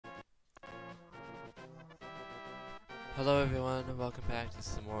Hello everyone, and welcome back to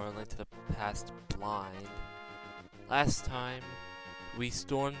some more Link to the Past Blind. Last time, we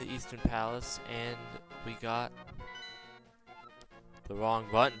stormed the Eastern Palace and we got the wrong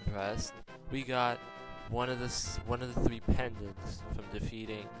button pressed. We got one of the three pendants from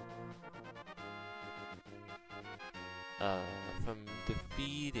defeating I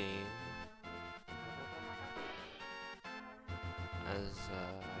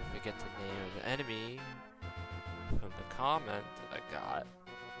forget the name of the enemy from the comment I got.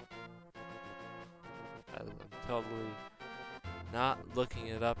 I'm totally not looking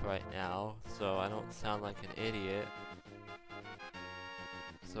it up right now, so I don't sound like an idiot.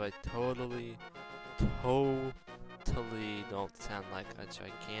 So I totally don't sound like a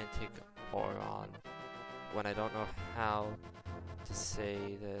gigantic moron when I don't know how to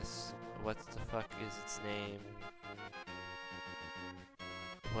say this. What the fuck is its name?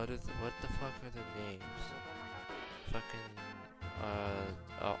 What the fuck are the names? Fucking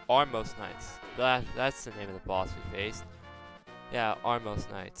Armos Knights. That's the name of the boss we faced. Yeah, Armos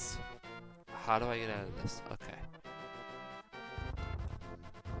Knights. How do I get out of this? Okay.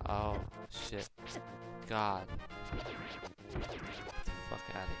 Oh shit. God. Get the fuck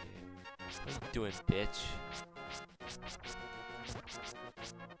out of here. What are you doing, bitch?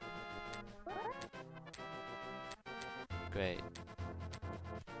 Great.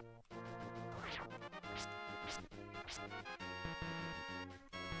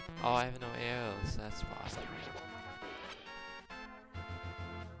 Oh, I have no arrows, that's why.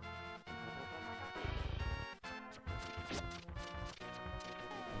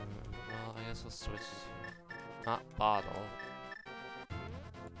 Well, I guess we'll switch to not bottle.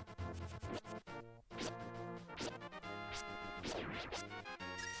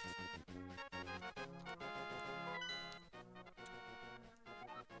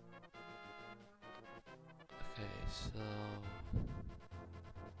 Okay, so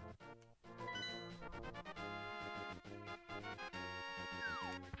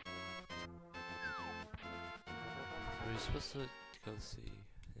we're supposed to go see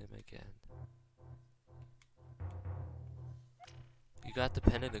him again. You got the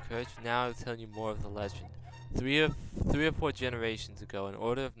pendant of courage. Now I'll tell you more of the legend. Three or four generations ago, an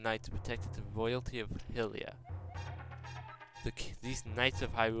order of knights protected the royalty of Hylia. These knights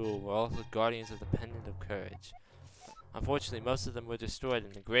of Hyrule were also guardians of the pendant of courage. Unfortunately, most of them were destroyed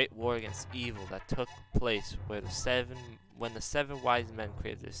in the great war against evil that took place when the seven wise men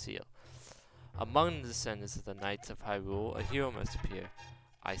created their seal. Among the descendants of the Knights of Hyrule, a hero must appear.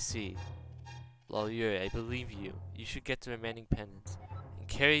 I see. Laurier, I believe you. You should get the remaining pendants. And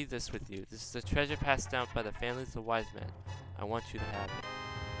carry this with you. This is a treasure passed down by the families of the wise men. I want you to have it.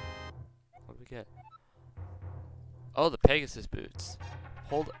 What do we get? Oh, the Pegasus boots.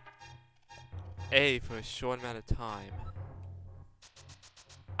 Hold A for a short amount of time.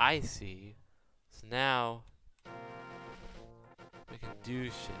 I see. So now we can do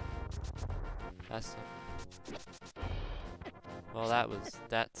shit. That's well,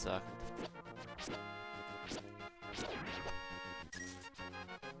 that sucked.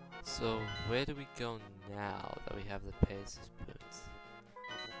 So where do we go now that we have the Pegasus boots?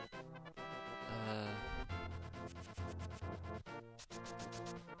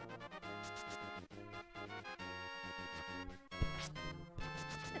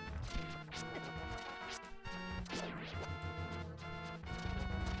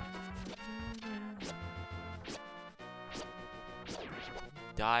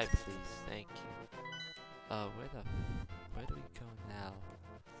 Die, please. Thank you. Where do we go now?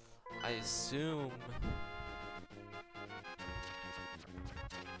 I assume.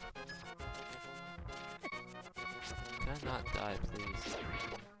 Can I not die, please?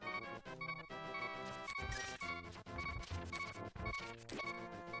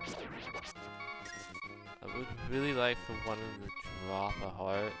 I would really like for one of them to drop a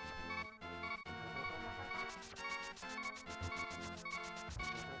heart.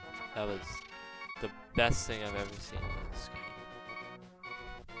 That was the best thing I've ever seen in this game.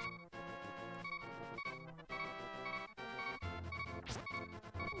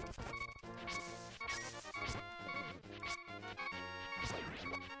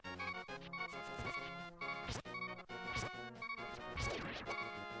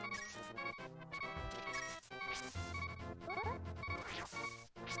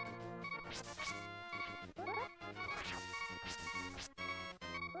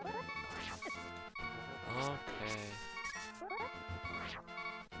 Okay.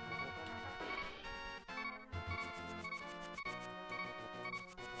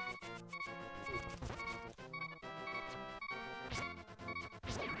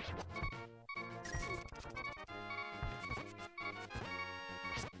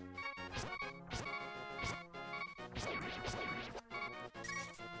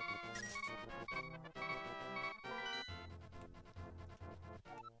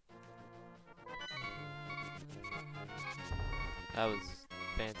 That was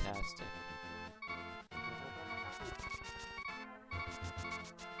fantastic.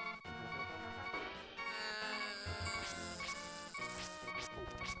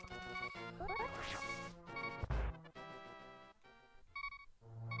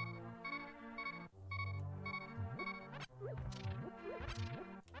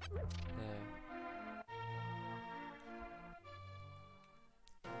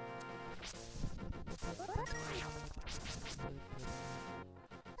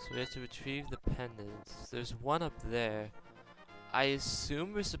 So we have to retrieve the pendants. There's one up there. I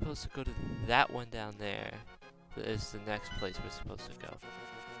assume we're supposed to go to that one down there. That is the next place we're supposed to go.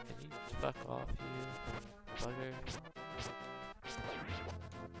 Can you fuck off, you bugger?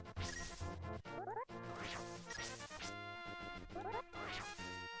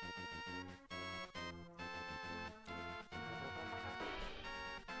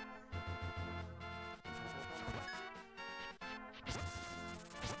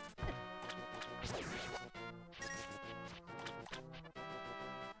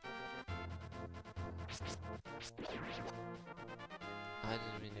 I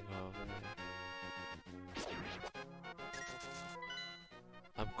didn't mean to go over there.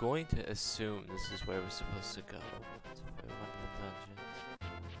 I'm going to assume this is where we're supposed to go. It's for one of the dungeons.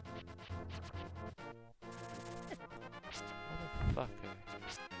 Motherfucker.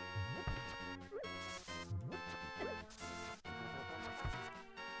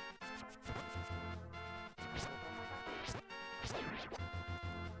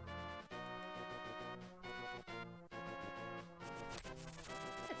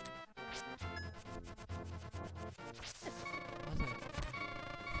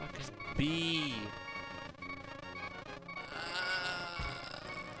 B.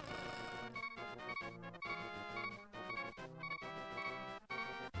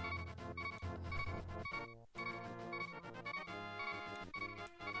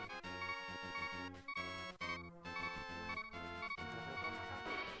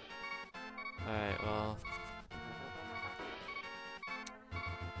 Alright, well.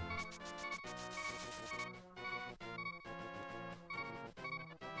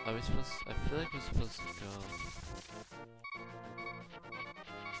 Are we supposed to, I feel like we're supposed to go.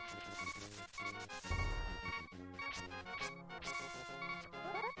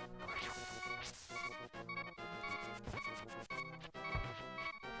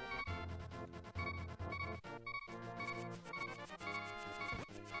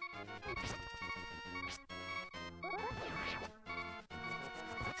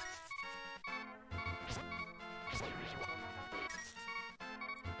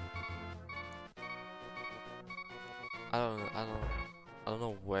 I don't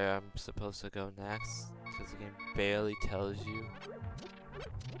know where I'm supposed to go next, because the game barely tells you.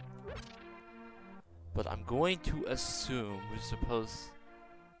 But I'm going to assume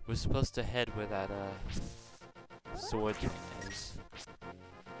we're supposed to head where that sword thing is.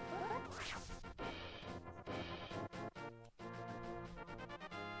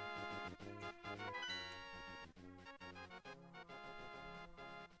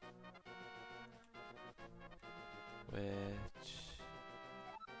 Which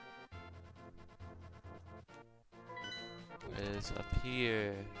is up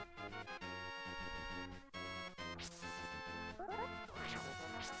here. I'll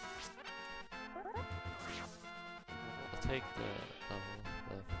take the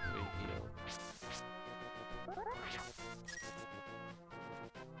free heal.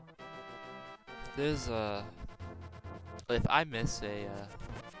 There's if I miss a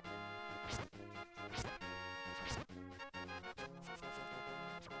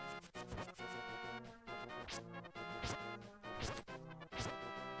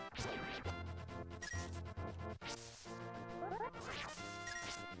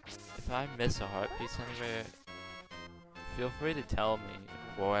if I miss a heart piece anywhere, feel free to tell me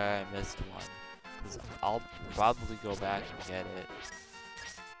where I missed one, because I'll probably go back and get it.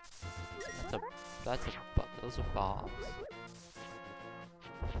 Those are bombs.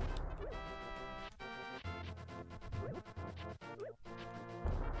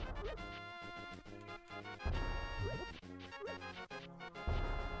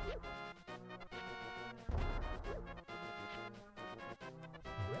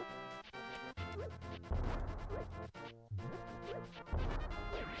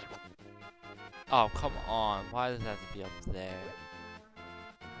 Oh, come on. Why does it have to be up there?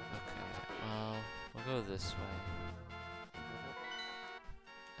 Okay, well, we'll go this way.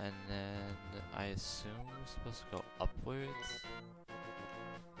 And then I assume we're supposed to go upwards.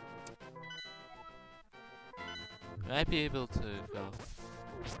 I might be able to go.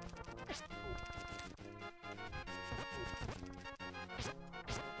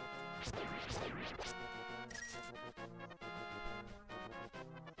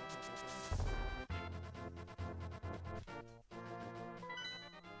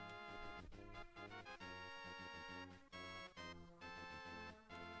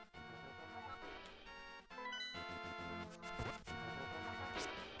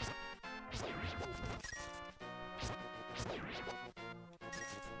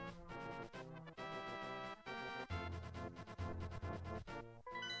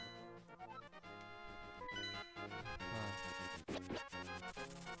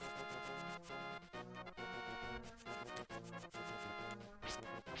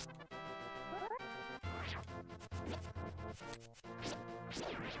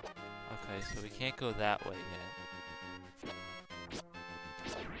 Okay, so we can't go that way yet.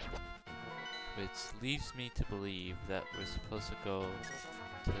 Which leaves me to believe that we're supposed to go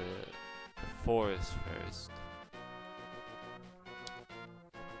to the forest first.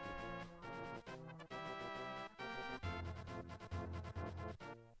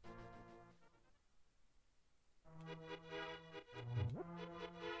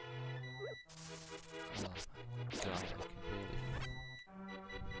 Oh my god, I can barely...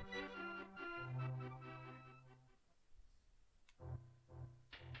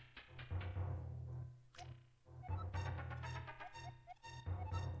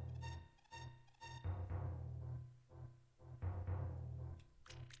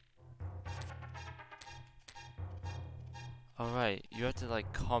 Alright, you have to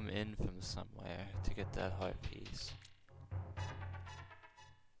like come in from somewhere to get that heart piece.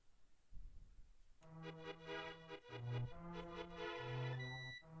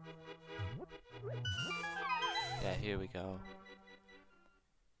 Yeah, here we go.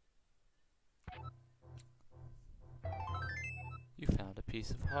 You found a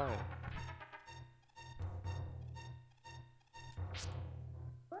piece of heart.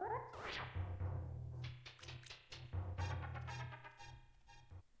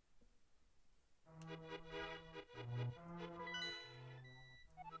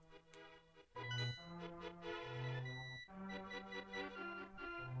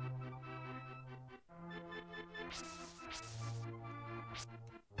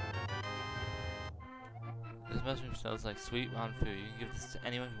 This mushroom smells like sweet round food. You can give this to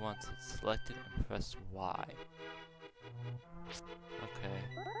anyone who wants it. Select it and press Y. Okay.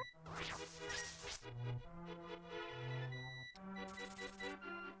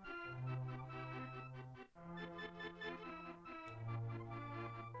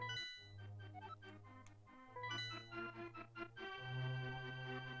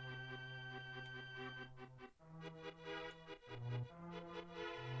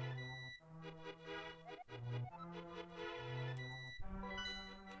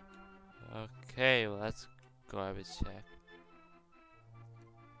 Okay, well that's garbage check.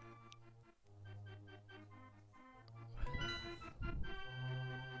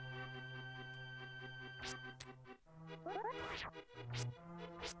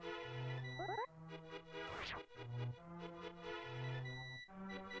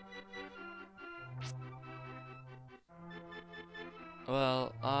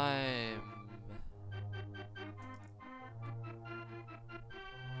 Well, I'm...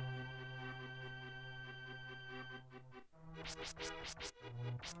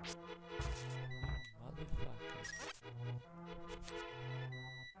 Motherfucker.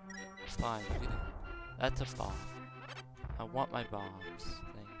 Fine, that's a bomb. I want my bombs.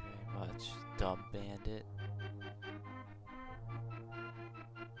 Thank you very much, dumb bandit.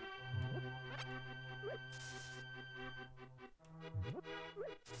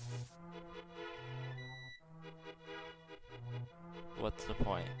 What's the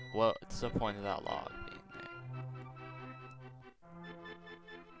point? What's the point of that log being there?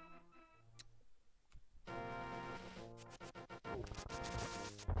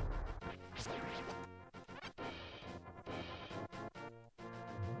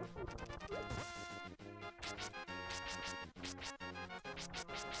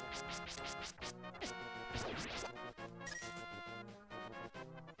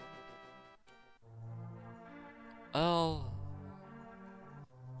 Oh.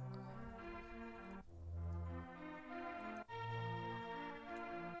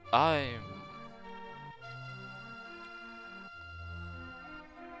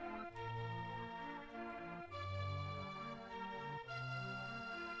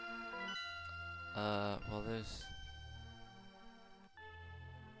 Well there's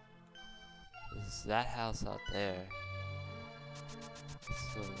that house out there.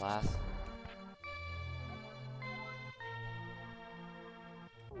 It's the last one.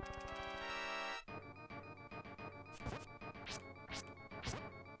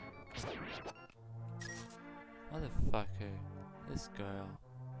 Motherfucker. This girl.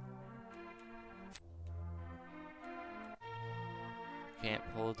 Can't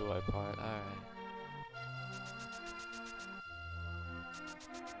pull the door apart. Alright.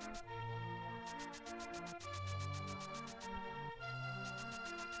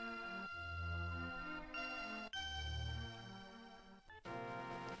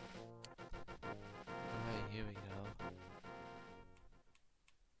 Alright, here we go.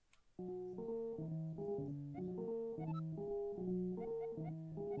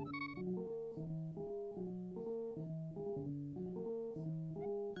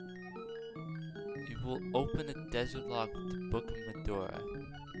 You will open the desert lock with the Book of Medora.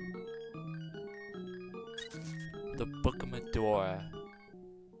 The Book of Medora.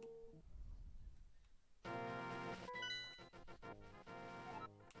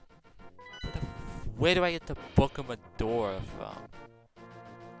 Where do I get the Book of Medora from?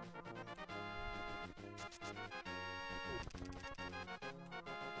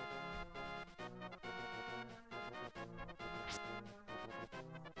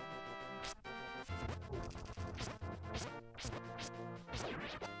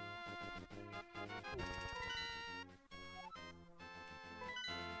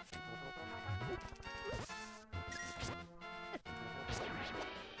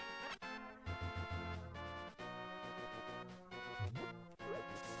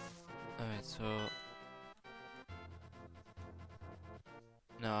 Alright, so...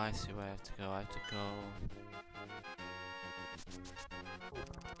 No, I see where I have to go. I have to go...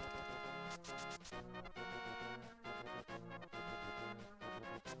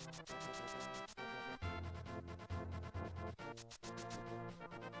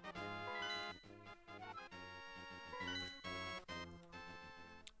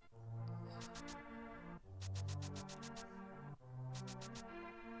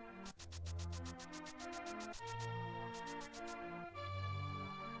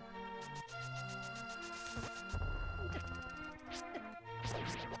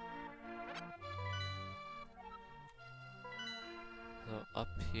 So up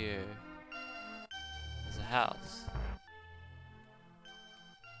here is a house.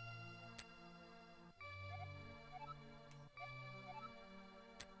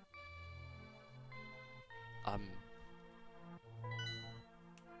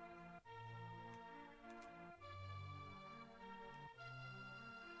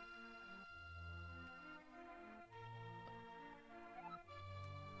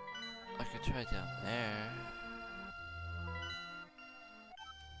 I could try down there.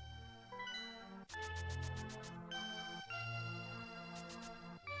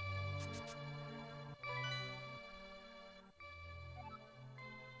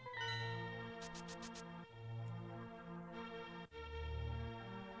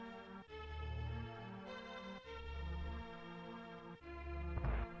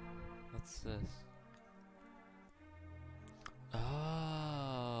 What's this? Oh.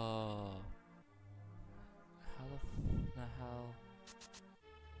 How the hell?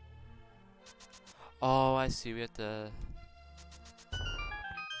 Oh, I see. We have to...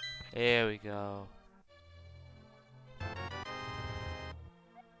 There we go.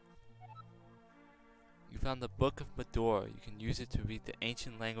 You found the Book of Medora. You can use it to read the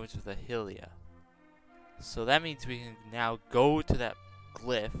ancient language of the Hylia. So that means we can now go to that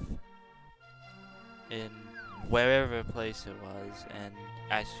glyph in wherever place it was and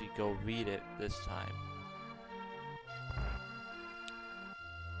actually go read it this time.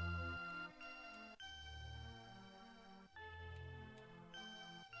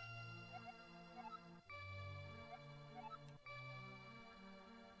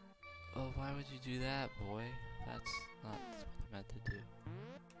 Oh, why would you do that, boy? That's not what I meant to do.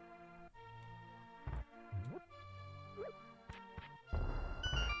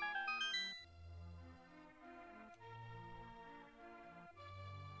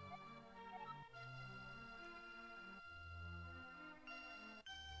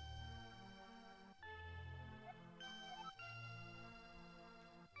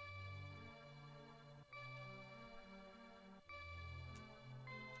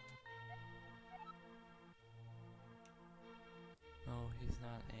 No, he's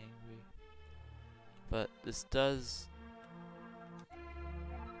not angry. But this does...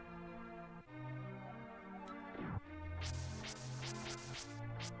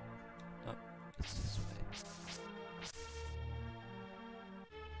 Oh, it's this way.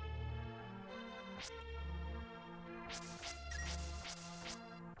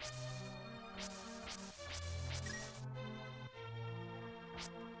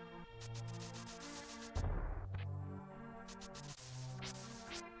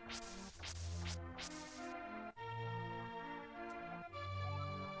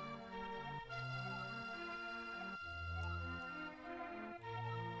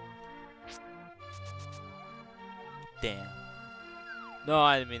 Damn. No,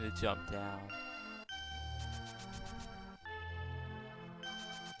 I didn't mean to jump down.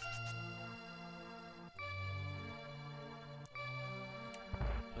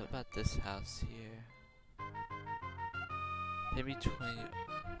 What about this house here? Maybe 20.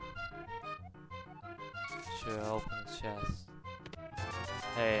 Sure, I'll open the chest.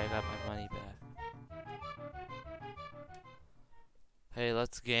 Hey, I got my money back. Hey,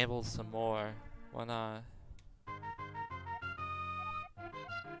 let's gamble some more. Why not?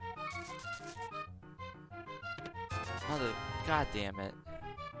 Mother, god damn it.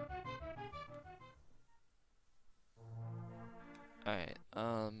 Alright,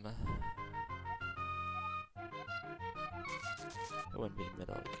 it wouldn't be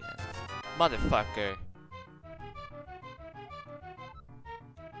middle again. Motherfucker.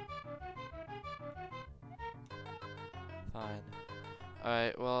 Fine.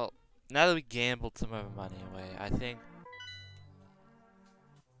 Alright, well, now that we gambled some of our money away, I think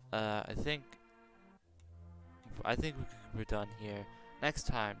we're done here. Next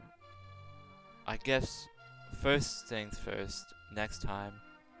time, I guess, first things first, next time,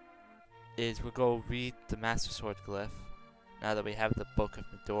 is we'll go read the Master Sword glyph, now that we have the Book of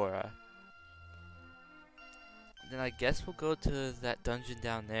Medora. Then I guess we'll go to that dungeon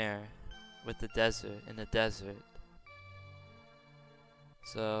down there, with the desert, in the desert.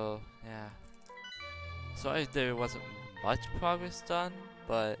 So, yeah. Sorry there wasn't much progress done,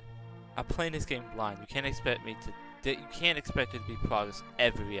 but I'm playing this game blind. You can't expect me to, you can't expect it to be progress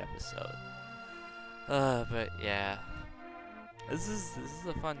every episode. But yeah. This is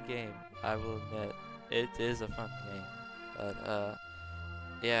a fun game, I will admit. It is a fun game. But,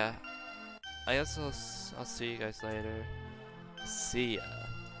 yeah. I guess I'll see you guys later. See ya.